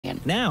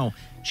wagon. Now,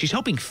 she's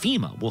hoping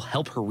FEMA will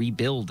help her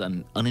rebuild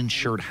an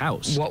uninsured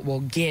house. What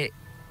we'll get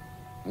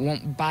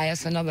won't buy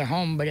us another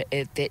home, but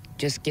it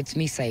just gets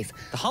me safe.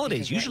 The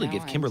holidays usually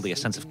give Kimberly a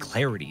sense of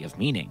clarity, of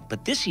meaning,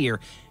 but this year,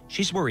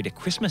 she's worried a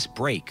Christmas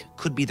break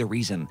could be the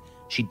reason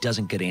she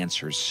doesn't get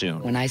answers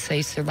soon. When I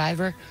say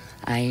survivor,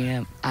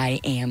 I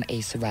am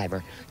a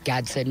survivor.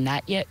 God said,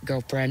 not yet,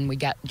 girlfriend. We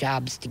got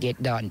jobs to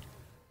get done.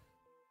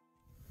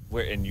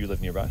 And you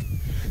live nearby?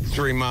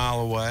 3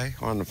 miles away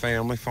on the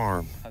family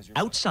farm.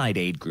 Outside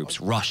aid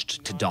groups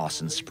rushed to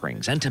Dawson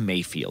Springs and to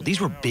Mayfield.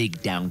 These were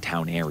big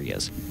downtown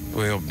areas.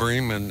 Well,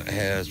 Bremen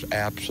has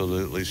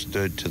absolutely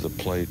stood to the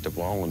plate. The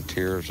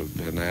volunteers have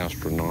been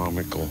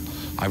astronomical.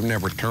 I've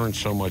never turned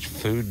so much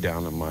food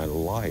down in my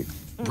life.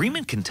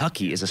 Bremen,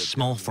 Kentucky is a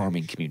small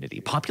farming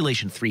community,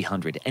 population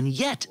 300, and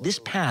yet this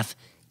path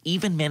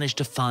even managed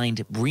to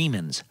find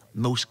Bremen's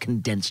most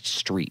condensed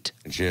street.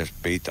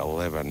 Just beat the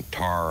living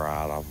tar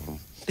out of them.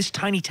 This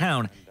tiny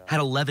town had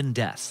 11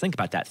 deaths. Think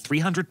about that,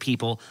 300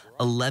 people,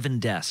 11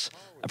 deaths,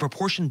 a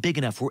proportion big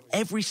enough where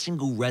every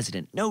single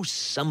resident knows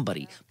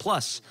somebody,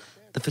 plus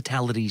the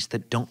fatalities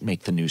that don't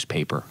make the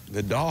newspaper.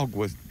 The dog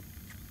was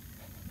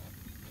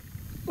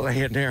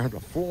laying there on the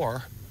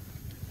floor.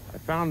 I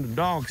found the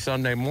dog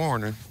Sunday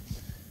morning.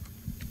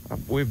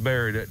 We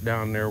buried it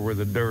down there where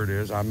the dirt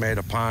is. I made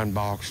a pine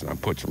box and I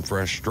put some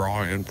fresh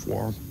straw in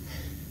for him.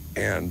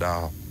 And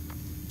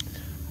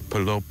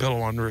put a little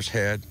pillow under his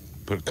head,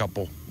 put a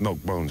couple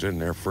milk bones in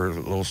there for a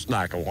little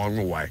snack along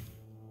the way.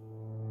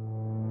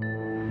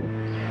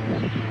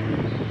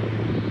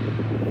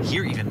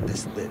 Here even,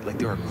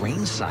 there are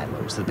grain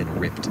silos that have been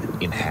ripped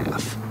in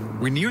half.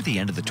 We're near the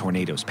end of the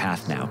tornado's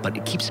path now, but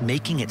it keeps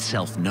making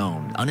itself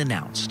known,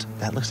 unannounced.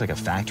 That looks like a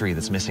factory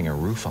that's missing a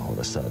roof all of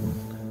a sudden.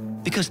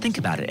 Because think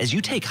about it, as you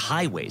take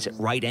highways at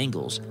right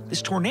angles,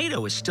 this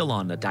tornado is still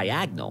on a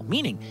diagonal,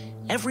 meaning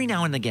every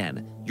now and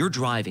again, you're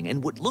driving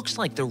and what looks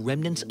like the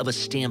remnants of a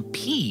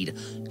stampede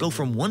go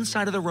from one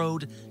side of the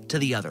road to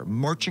the other,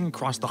 marching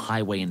across the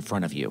highway in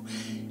front of you.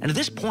 And at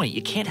this point,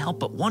 you can't help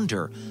but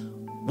wonder,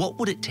 what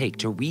would it take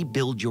to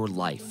rebuild your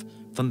life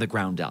from the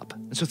ground up?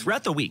 And so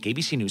throughout the week,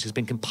 ABC News has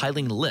been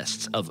compiling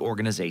lists of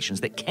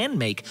organizations that can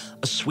make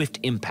a swift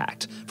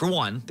impact. For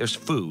one, there's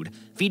food.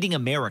 Feeding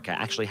America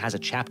actually has a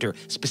chapter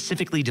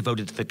specifically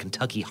devoted to the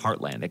Kentucky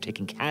heartland. They're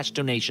taking cash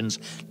donations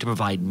to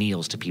provide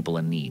meals to people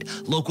in need.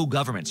 Local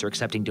governments are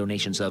accepting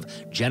donations of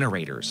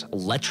generators,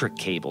 electric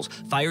cables.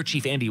 Fire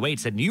Chief Andy Wade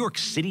said New York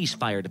City's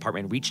fire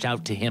department reached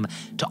out to him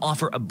to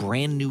offer a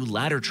brand new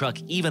ladder truck,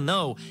 even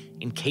though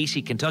in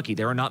Casey, Kentucky,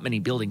 there are not many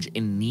buildings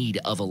in need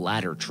of a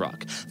ladder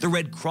truck. The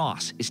Red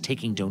Cross is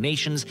taking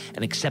donations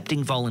and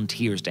accepting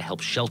volunteers to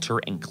help shelter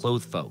and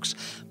clothe folks.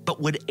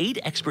 But what aid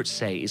experts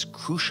say is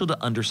crucial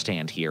to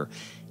understand here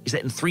is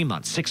that in 3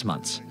 months, 6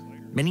 months,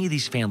 many of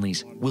these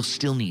families will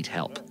still need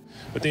help.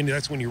 But then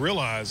that's when you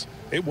realize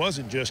it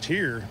wasn't just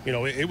here.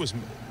 It was,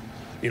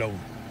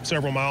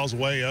 several miles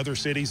away. Other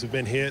cities have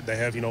been hit. They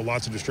have,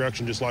 lots of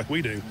destruction just like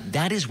we do.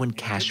 That is when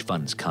cash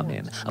funds come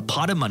in, a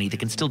pot of money that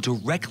can still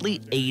directly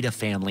aid a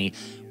family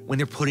when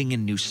they're putting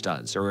in new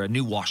studs or a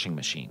new washing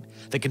machine.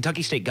 The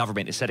Kentucky state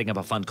government is setting up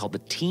a fund called the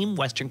Team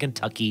Western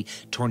Kentucky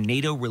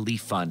Tornado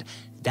Relief Fund.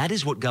 That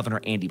is what Governor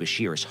Andy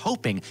Beshear is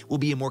hoping will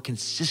be a more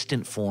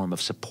consistent form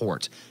of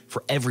support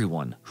for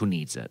everyone who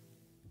needs it.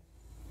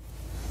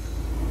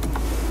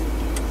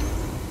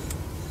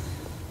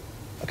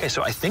 Okay,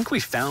 so I think we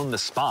found the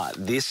spot.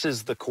 This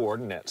is the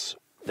coordinates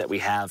that we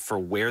have for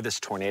where this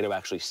tornado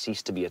actually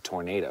ceased to be a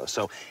tornado.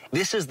 So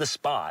this is the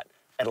spot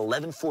at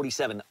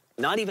 11:47.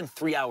 Not even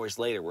 3 hours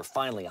later, we're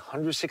finally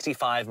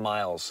 165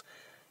 miles.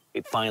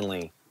 It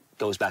finally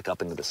goes back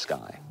up into the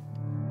sky.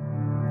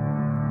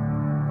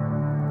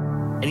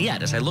 And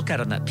yet, as I look out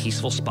on that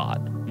peaceful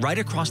spot, right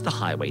across the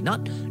highway,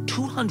 not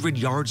 200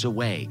 yards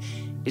away,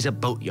 is a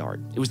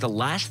boatyard. It was the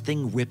last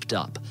thing ripped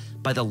up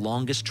by the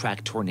longest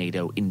track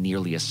tornado in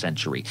nearly a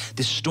century.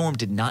 This storm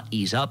did not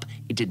ease up.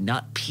 It did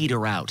not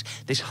peter out.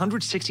 This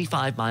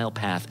 165-mile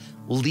path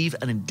will leave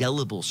an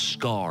indelible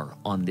scar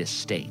on this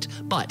state.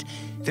 But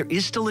there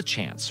is still a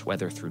chance,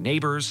 whether through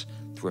neighbors,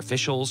 through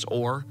officials,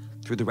 or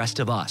through the rest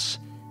of us,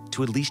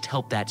 to at least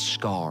help that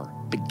scar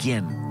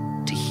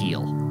begin to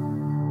heal.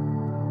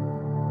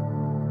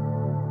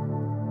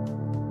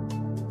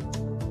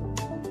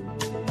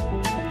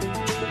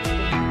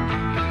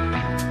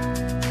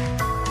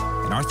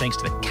 Our thanks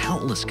to the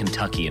countless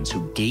Kentuckians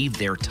who gave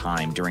their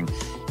time during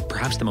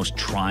perhaps the most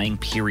trying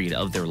period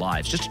of their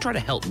lives, just to try to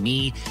help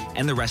me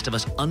and the rest of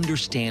us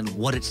understand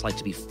what it's like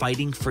to be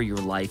fighting for your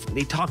life.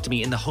 They talked to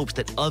me in the hopes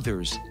that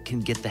others can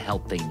get the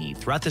help they need.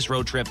 Throughout this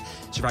road trip,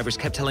 survivors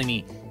kept telling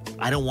me,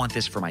 I don't want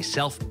this for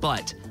myself,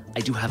 but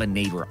I do have a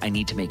neighbor. I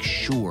need to make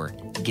sure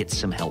get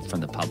some help from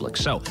the public.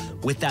 So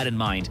with that in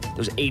mind,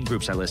 those aid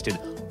groups I listed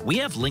We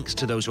have links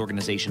to those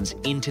organizations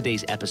in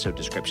today's episode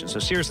description. So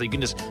seriously, you can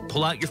just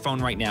pull out your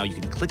phone right now. You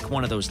can click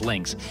one of those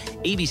links.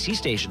 ABC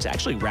stations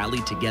actually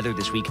rallied together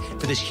this week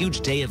for this huge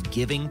day of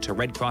giving to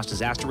Red Cross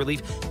disaster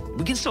relief.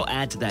 We can still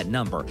add to that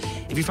number.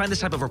 If you find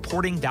this type of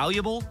reporting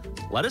valuable,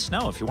 let us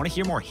know. If you want to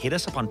hear more, hit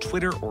us up on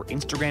Twitter or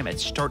Instagram at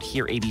Start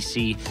Here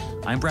ABC.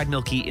 I'm Brad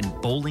Milkey in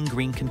Bowling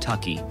Green,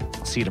 Kentucky.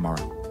 I'll see you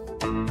tomorrow.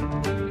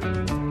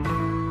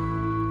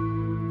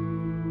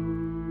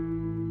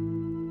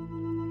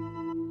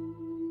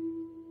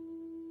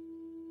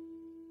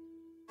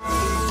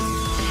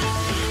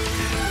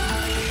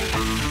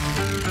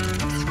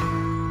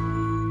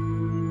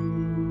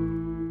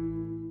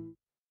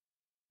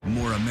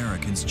 More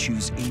Americans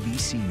choose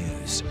ABC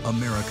News,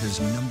 America's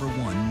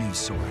 #1 news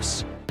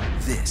source.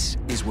 This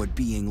is what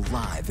being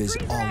live is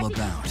all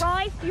about.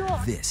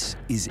 This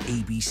is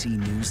ABC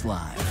News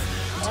Live.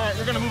 All right,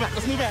 we're gonna move back.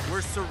 Let's move back.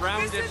 We're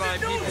surrounded by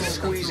people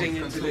squeezing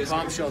into this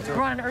bomb shelter.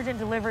 We're on an urgent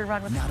delivery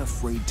run. Not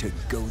afraid to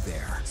go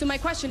there. So my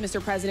question,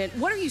 Mr. President,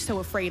 what are you so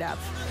afraid of?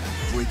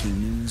 Breaking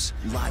news,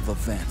 live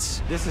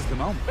events. This is the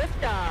moment.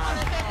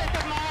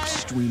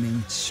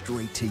 Streaming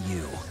straight to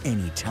you,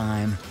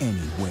 anytime,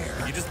 anywhere.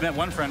 You just met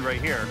one friend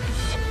right here.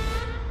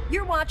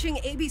 You're watching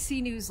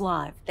ABC News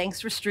Live. Thanks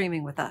for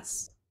streaming with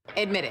us.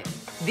 Admit it.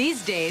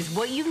 These days,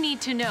 what you need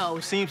to know.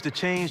 Seems to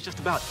change just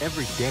about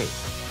every day.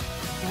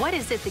 What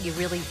is it that you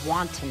really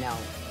want to know,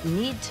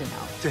 need to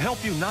know? To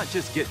help you not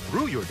just get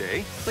through your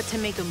day, but to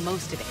make the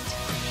most of it.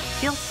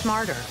 Feel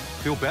smarter.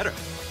 Feel better.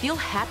 Feel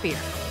happier.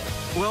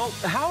 Well,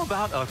 how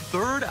about a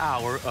third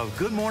hour of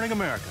Good Morning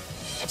America?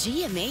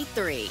 GMA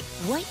 3,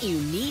 what you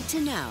need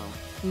to know.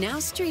 Now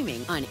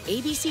streaming on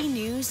ABC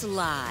News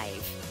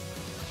Live.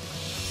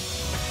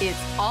 It's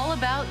all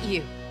about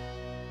you.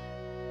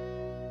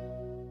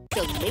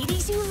 The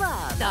ladies you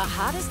love, the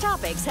hottest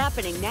topics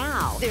happening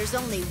now. There's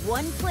only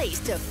one place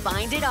to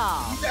find it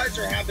all. You guys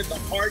are having the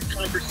hard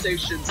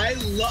conversations. I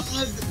love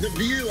The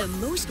View. The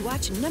most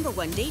watched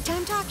 #1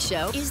 daytime talk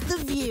show is The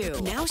View.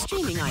 Now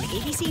streaming on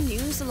ABC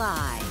News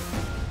Live.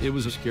 It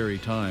was a scary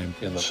time.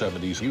 In the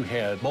 70s, you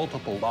had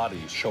multiple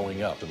bodies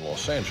showing up in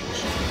Los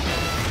Angeles.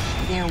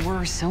 There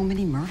were so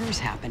many murders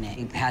happening.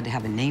 You had to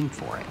have a name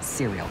for it,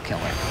 serial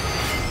killer.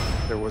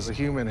 There was a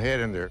human head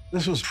in there.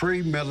 This was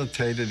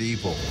premeditated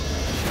evil.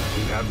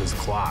 We have this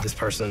clock. This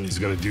person is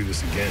going to do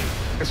this again.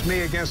 It's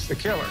me against the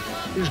killer.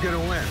 Who's going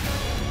to win?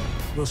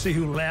 We'll see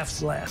who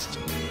laughs last.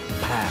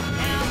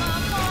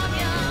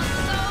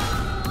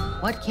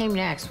 What came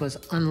next was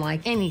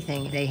unlike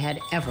anything they had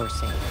ever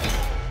seen.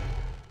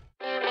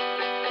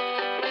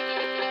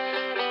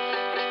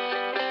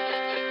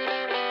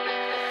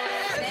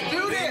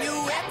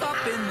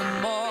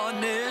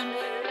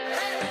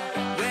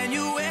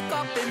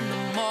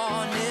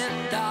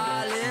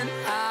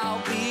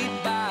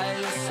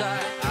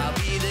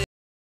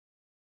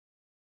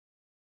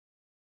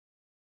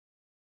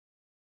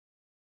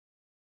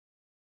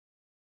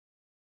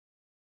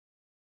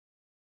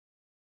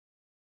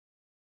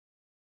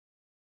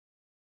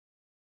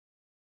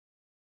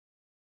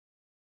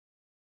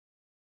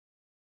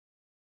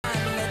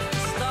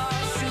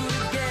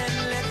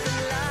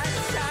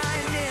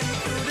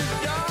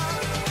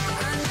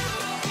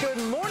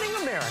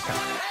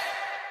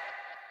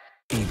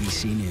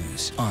 ABC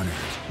News honored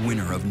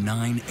winner of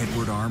 9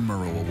 Edward R.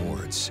 Murrow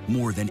Awards,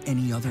 more than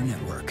any other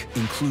network,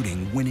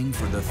 including winning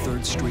for the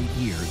 3rd straight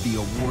year the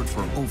award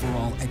for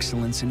overall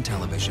excellence in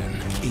television.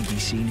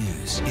 ABC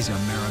News is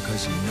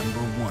America's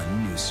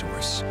 #1 news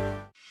source.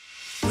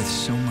 With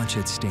so much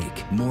at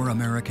stake, more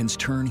Americans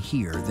turn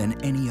here than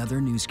any other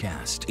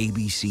newscast.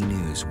 ABC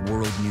News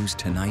World News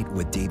Tonight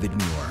with David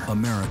Muir,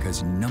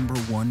 America's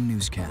 #1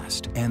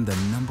 newscast and the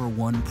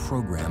 #1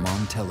 program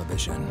on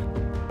television.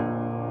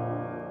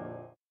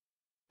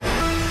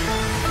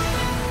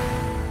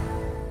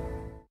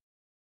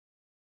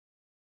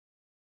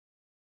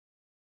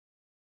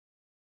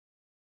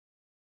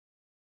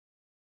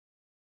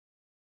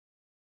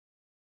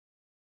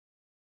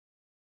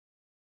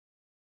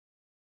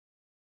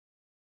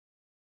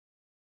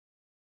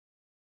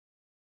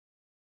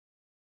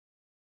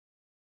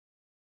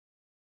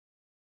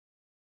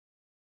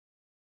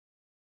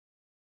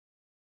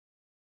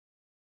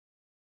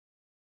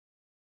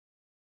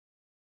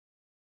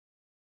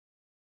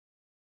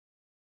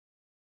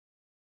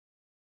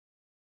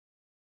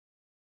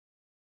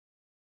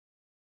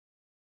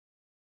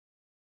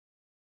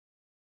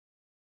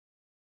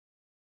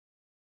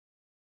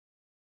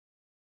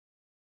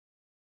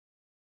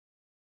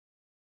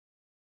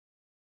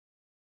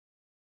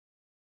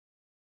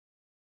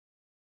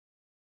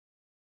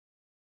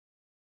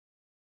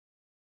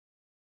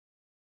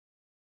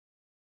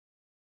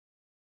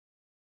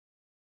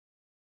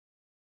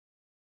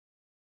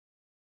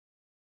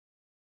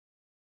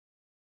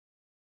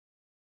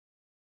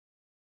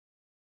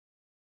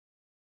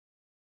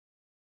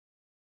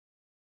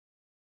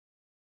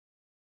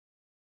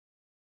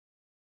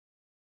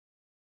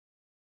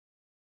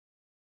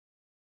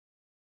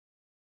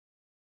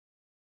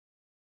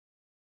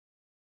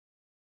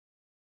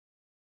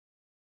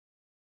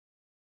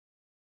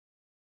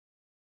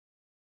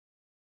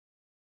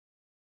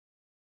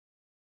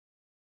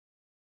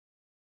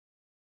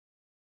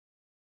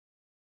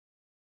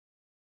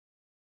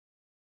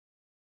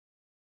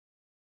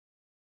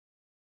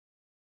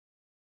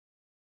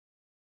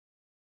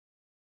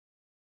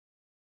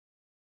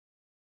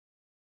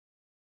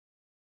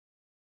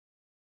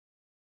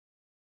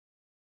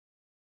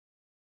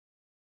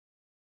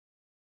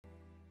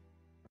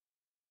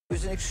 It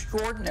was an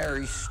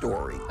extraordinary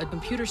story. A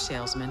computer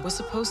salesman was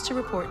supposed to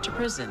report to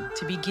prison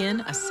to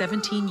begin a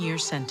 17-year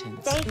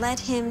sentence. They let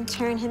him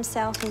turn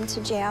himself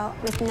into jail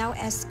with no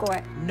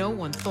escort. No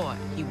one thought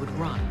he would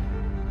run.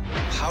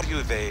 How do you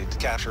evade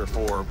capture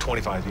for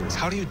 25 years?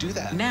 How do you do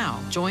that? Now,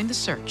 join the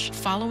search,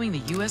 following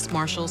the U.S.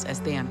 Marshals as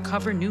they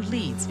uncover new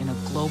leads in a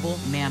global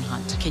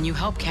manhunt. Can you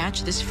help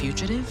catch this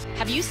fugitive?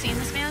 Have you seen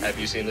this man? Have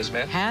you seen this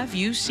man? Have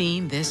you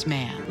seen this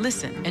man?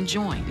 Listen and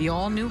join the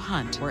all-new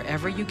hunt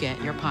wherever you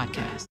get your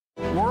podcast.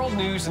 World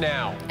News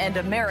Now. And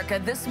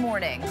America This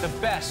Morning. The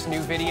best new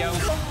videos.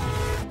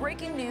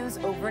 Breaking news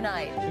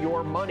overnight.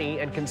 Your money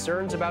and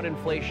concerns about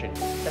inflation.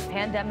 The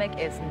pandemic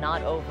is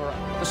not over.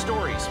 The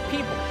stories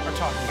people are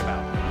talking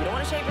about. You don't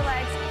want to shave your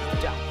legs?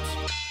 Don't.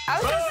 I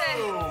was gonna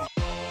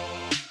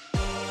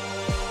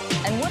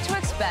say. And what to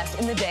expect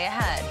in the day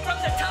ahead. From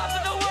the top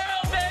of the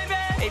world, baby!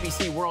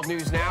 ABC World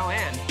News Now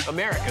and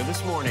America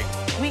This Morning.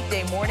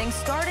 Weekday mornings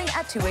starting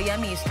at 2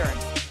 a.m. Eastern.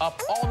 Up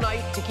all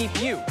night to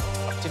keep you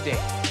up to date.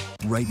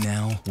 Right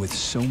now, with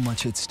so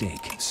much at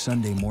stake,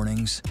 Sunday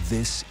mornings,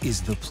 this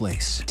is the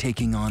place.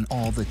 Taking on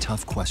all the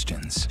tough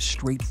questions.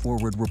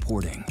 Straightforward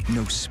reporting.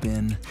 No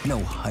spin,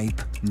 no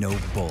hype, no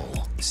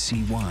bull.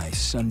 See why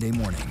Sunday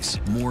mornings,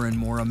 more and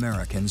more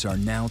Americans are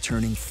now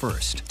turning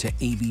first to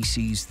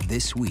ABC's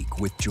This Week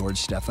with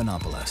George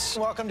Stephanopoulos.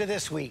 Welcome to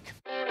This Week.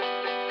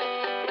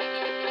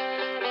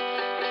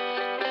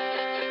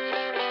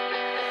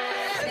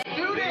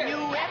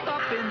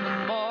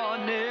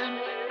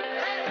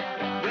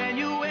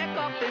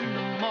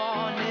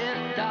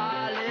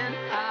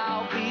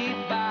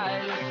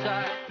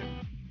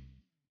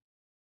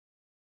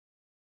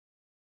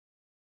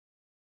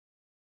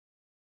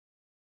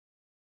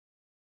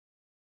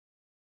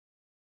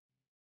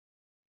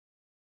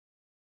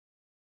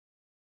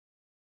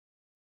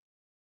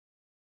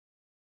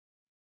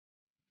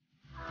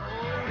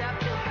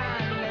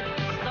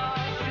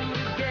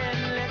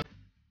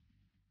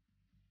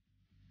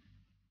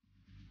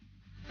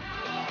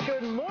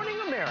 Good morning,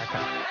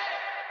 America.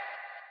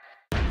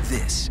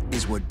 This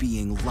is what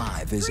being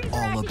live is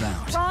all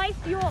about.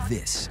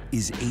 This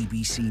is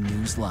ABC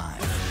News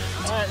Live.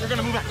 All right, we're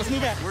gonna move back. Let's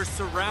move back. We're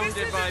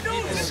surrounded by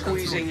people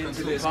squeezing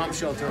into this bomb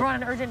shelter. We're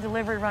on an urgent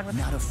delivery run.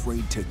 Not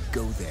afraid to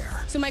go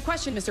there. So my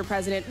question, Mr.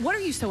 President, what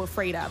are you so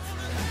afraid of?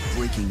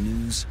 Breaking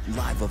news,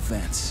 live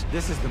events.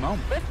 This is the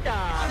moment.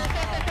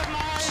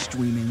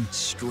 Streaming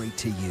straight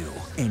to you,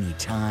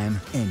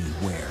 anytime,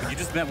 anywhere. You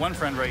just met one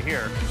friend right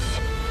here.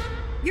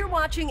 You're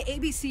watching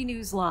ABC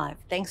News Live.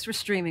 Thanks for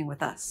streaming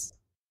with us.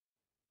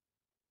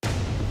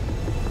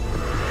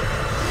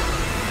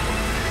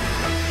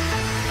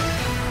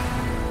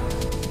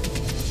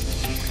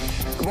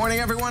 Good morning,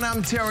 everyone.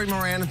 I'm Terry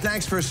Moran, and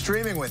thanks for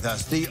streaming with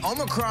us. The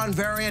Omicron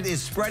variant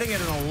is spreading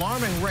at an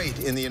alarming rate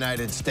in the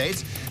United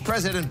States.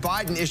 President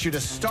Biden issued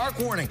a stark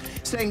warning,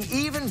 saying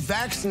even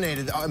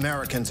vaccinated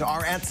Americans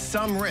are at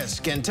some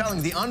risk, and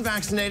telling the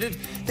unvaccinated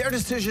their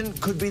decision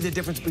could be the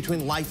difference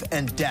between life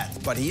and death.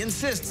 But he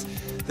insists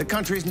the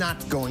country's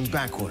not going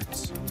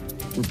backwards.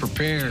 We're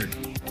prepared.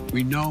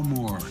 We know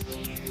more.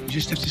 We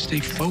just have to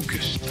stay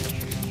focused.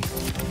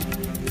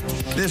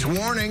 This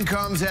warning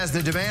comes as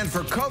the demand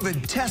for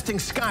COVID testing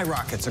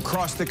skyrockets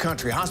across the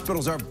country.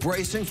 Hospitals are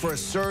bracing for a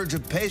surge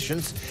of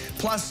patients.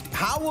 Plus,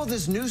 how will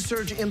this new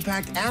surge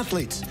impact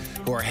athletes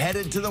who are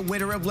headed to the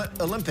Winter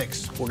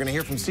Olympics? We're going to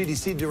hear from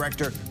CDC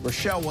Director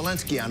Rochelle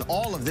Walensky on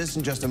all of this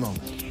in just a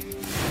moment.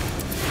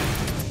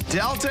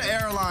 Delta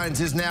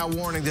Airlines is now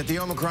warning that the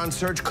Omicron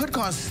surge could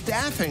cause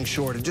staffing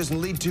shortages and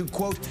lead to,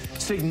 quote,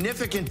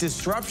 significant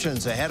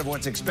disruptions ahead of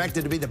what's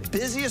expected to be the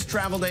busiest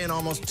travel day in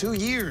almost 2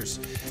 years.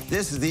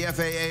 This as the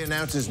FAA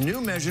announces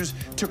new measures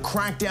to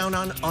crack down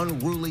on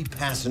unruly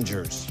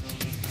passengers.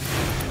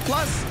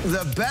 Plus,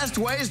 the best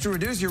ways to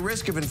reduce your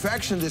risk of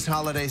infection this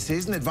holiday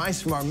season,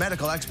 advice from our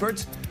medical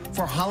experts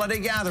for holiday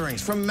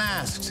gatherings, from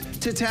masks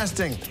to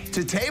testing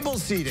to table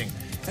seating,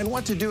 and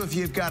what to do if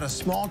you've got a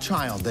small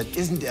child that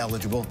isn't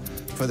eligible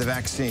for the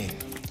vaccine.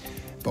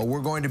 But we're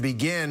going to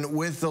begin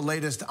with the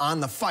latest on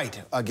the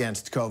fight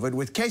against COVID,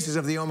 with cases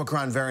of the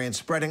Omicron variant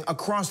spreading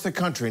across the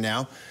country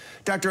now.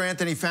 Dr.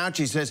 Anthony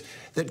Fauci says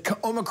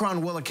that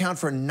Omicron will account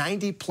for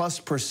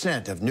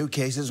 90+% of new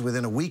cases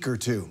within a week or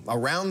two.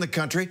 Around the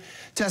country,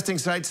 testing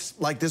sites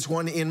like this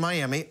one in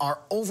Miami are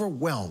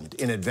overwhelmed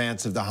in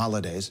advance of the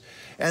holidays.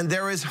 And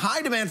there is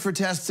high demand for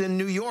tests in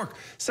New York.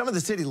 Some of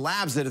the city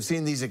labs that have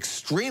seen these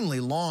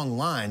extremely long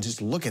lines,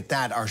 just look at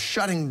that, are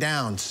shutting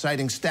down,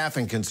 citing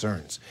staffing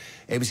concerns.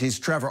 ABC's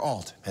Trevor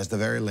Ault has the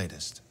very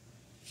latest.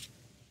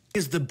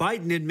 As the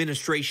Biden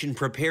administration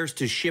prepares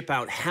to ship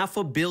out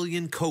 500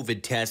 million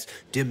COVID tests,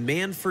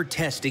 demand for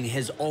testing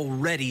has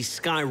already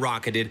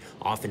skyrocketed,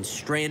 often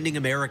stranding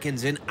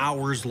Americans in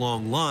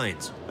hours-long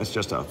lines. It's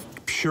just a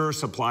pure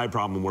supply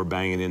problem we're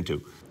banging into.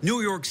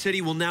 New York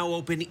City will now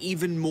open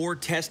even more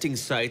testing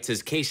sites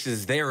as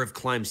cases there have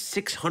climbed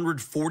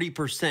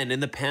 640%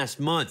 in the past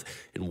month.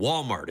 And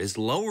Walmart is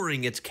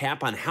lowering its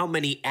cap on how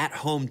many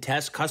at-home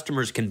tests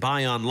customers can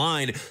buy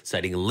online,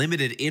 citing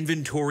limited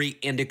inventory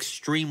and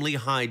extremely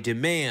high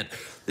demand.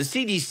 The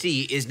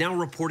CDC is now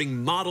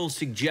reporting models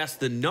suggest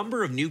the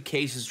number of new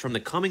cases from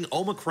the coming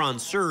Omicron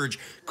surge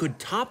could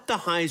top the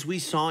highs we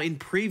saw in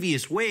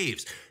previous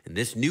waves. And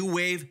this new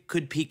wave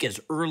could peak as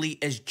early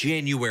as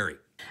January.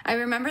 I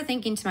remember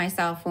thinking to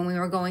myself when we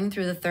were going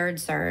through the third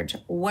surge,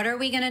 what are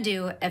we going to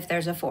do if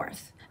there's a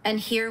fourth? And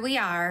here we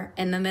are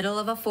in the middle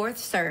of a fourth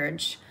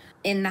surge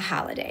in the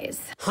holidays.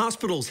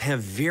 Hospitals have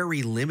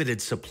very limited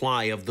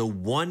supply of the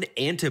one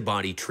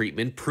antibody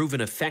treatment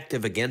proven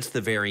effective against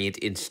the variant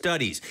in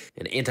studies,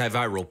 and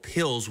antiviral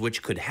pills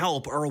which could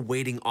help are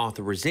awaiting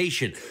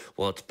authorization.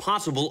 While it's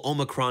possible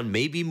Omicron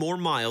may be more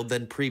mild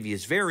than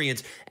previous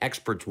variants,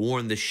 experts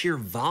warn the sheer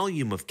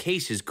volume of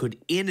cases could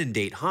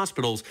inundate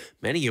hospitals,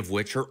 many of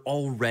which are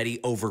already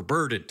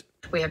overburdened.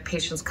 We have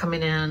patients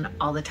coming in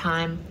all the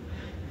time,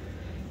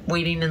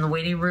 waiting in the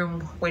waiting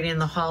room, waiting in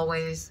the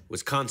hallways.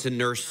 Wisconsin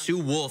nurse Sue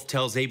Wolf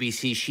tells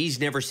ABC she's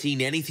never seen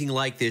anything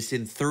like this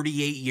in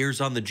 38 years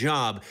on the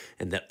job,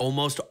 and that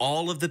almost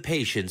all of the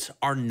patients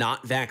are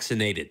not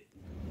vaccinated.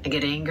 I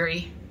get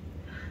angry.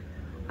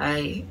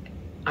 I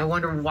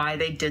wonder why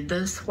they did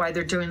this, why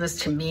they're doing this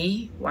to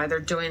me, why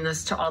they're doing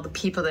this to all the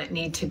people that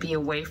need to be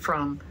away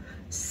from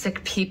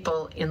sick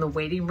people in the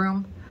waiting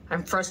room.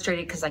 I'm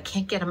frustrated because I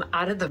can't get them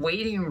out of the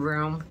waiting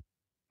room.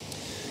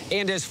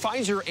 And as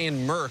Pfizer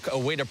and Merck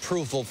await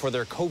approval for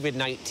their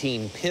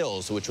COVID-19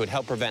 pills, which would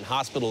help prevent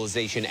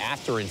hospitalization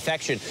after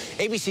infection,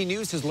 ABC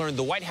News has learned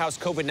the White House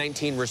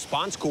COVID-19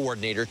 response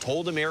coordinator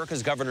told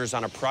America's governors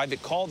on a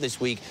private call this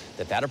week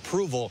that that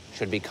approval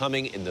should be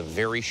coming in the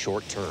very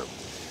short term.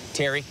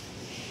 Terry?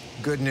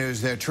 Good news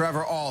there.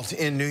 Trevor Ault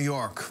in New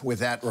York with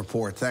that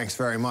report. Thanks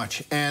very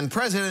much. And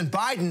President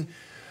Biden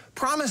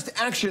promised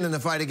action in the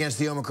fight against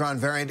the Omicron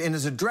variant. In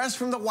his address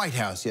from the White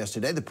House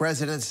yesterday, the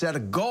president set a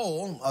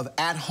goal of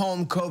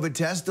at-home COVID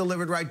tests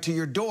delivered right to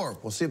your door.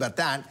 We'll see about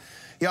that.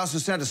 He also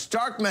sent a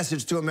stark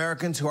message to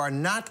Americans who are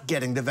not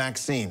getting the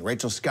vaccine.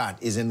 Rachel Scott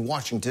is in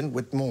Washington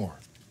with more.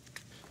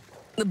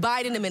 The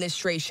Biden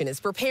administration is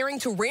preparing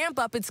to ramp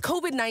up its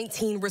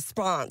COVID-19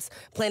 response,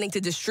 planning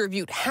to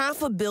distribute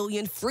 500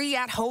 million free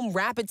at-home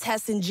rapid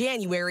tests in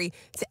January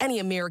to any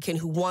American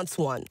who wants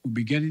one. We'll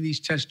be getting these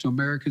tests to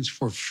Americans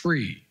for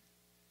free.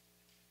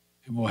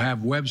 And we'll have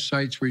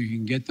websites where you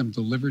can get them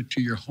delivered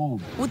to your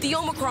home. With the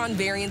Omicron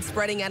variant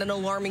spreading at an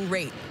alarming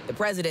rate, the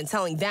president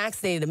telling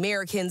vaccinated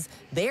Americans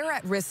they're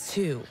at risk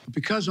too.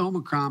 Because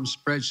Omicron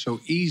spreads so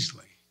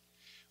easily,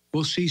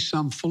 we'll see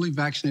some fully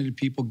vaccinated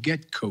people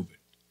get COVID,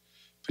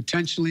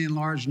 potentially in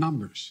large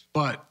numbers.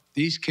 But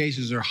these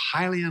cases are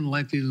highly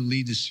unlikely to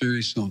lead to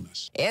serious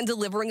illness. And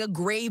delivering a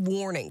grave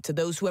warning to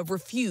those who have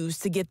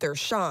refused to get their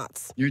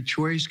shots. Your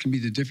choice can be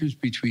the difference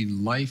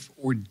between life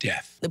or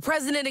death. The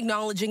president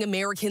acknowledging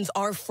Americans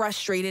are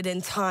frustrated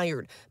and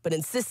tired, but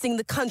insisting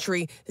the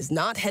country is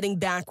not heading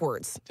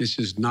backwards. This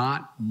is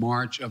not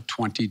March of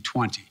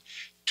 2020.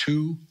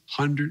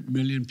 200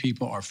 million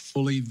people are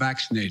fully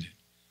vaccinated.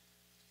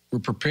 We're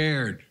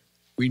prepared.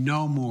 We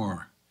know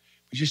more.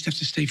 We just have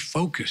to stay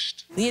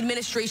focused. The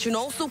administration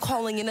also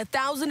calling in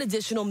 1,000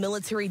 additional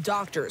military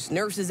doctors,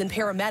 nurses, and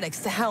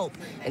paramedics to help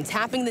and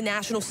tapping the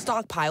national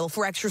stockpile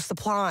for extra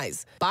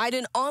supplies.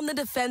 Biden on the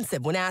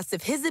defensive when asked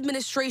if his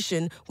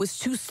administration was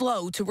too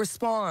slow to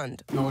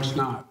respond. No, it's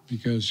not,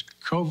 because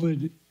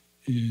COVID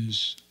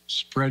is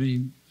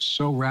spreading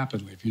so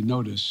rapidly. If you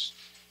notice,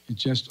 it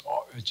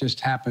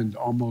just happened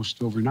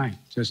almost overnight,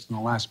 just in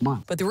the last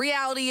month. But the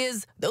reality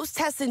is, those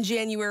tests in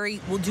January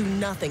will do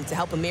nothing to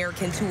help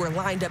Americans who are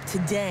lined up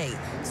today,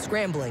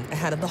 scrambling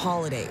ahead of the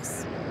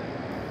holidays.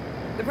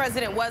 The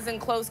president was in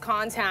close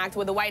contact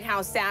with a White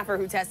House staffer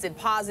who tested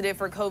positive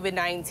for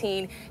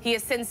COVID-19. He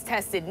has since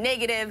tested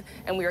negative,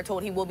 and we are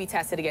told he will be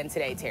tested again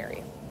today,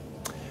 Terry.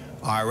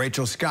 All right,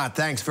 Rachel Scott,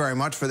 thanks very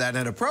much for that.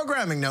 And a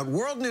programming note,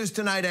 World News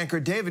Tonight anchor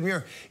David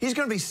Muir, he's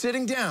going to be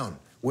sitting down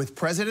with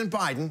President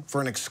Biden for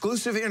an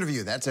exclusive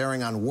interview. That's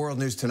airing on World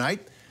News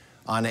Tonight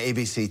on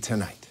ABC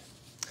Tonight.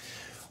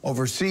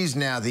 Overseas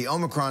now, the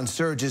Omicron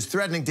surge is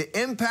threatening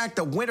to impact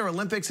the Winter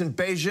Olympics in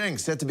Beijing,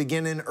 set to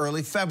begin in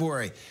early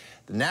February.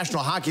 The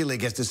National Hockey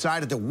League has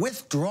decided to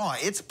withdraw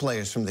its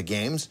players from the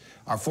games.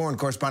 Our foreign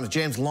correspondent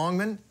James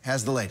Longman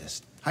has the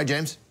latest. Hi,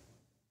 James.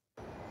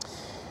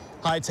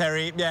 Hi,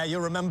 Terry. Yeah,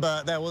 you'll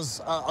remember there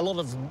was a lot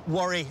of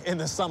worry in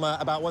the summer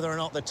about whether or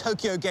not the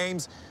Tokyo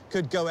Games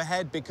could go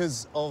ahead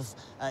because of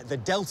the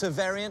Delta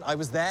variant. I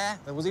was there.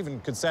 There was even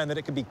concern that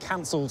it could be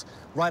cancelled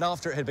right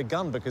after it had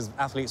begun because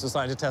athletes were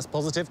starting to test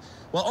positive.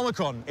 Well,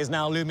 Omicron is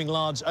now looming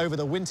large over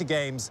the Winter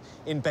Games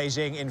in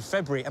Beijing in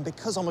February. And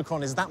because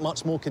Omicron is that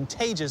much more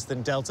contagious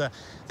than Delta,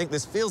 I think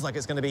this feels like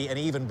it's going to be an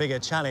even bigger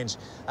challenge.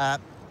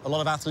 A lot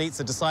of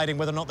athletes are deciding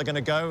whether or not they're going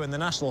to go, and the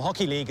National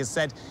Hockey League has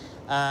said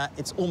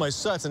it's almost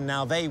certain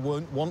now they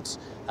won't want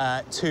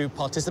to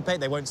participate.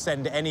 They won't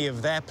send any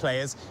of their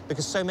players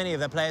because so many of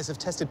their players have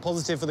tested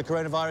positive for the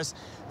coronavirus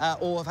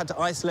or have had to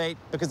isolate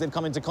because they've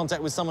come into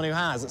contact with someone who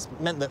has. It's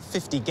meant that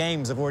 50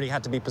 games have already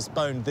had to be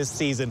postponed this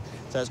season,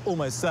 so it's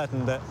almost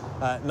certain that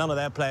none of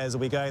their players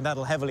will be going.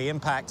 That'll heavily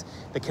impact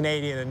the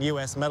Canadian and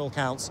US medal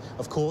counts,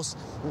 of course.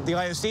 The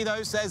IOC,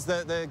 though, says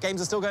that the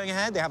games are still going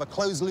ahead. They have a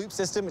closed-loop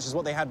system, which is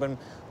what they had when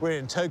we were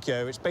in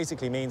Tokyo, which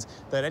basically means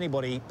that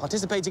anybody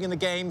participating in the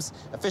games,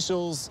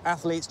 officials,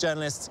 athletes,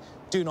 journalists,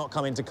 do not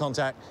come into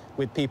contact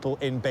with people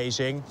in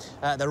Beijing.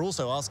 They're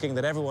also asking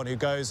that everyone who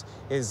goes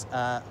is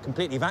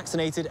completely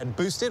vaccinated and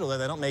boosted, although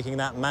they're not making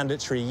that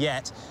mandatory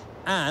yet,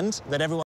 and that everyone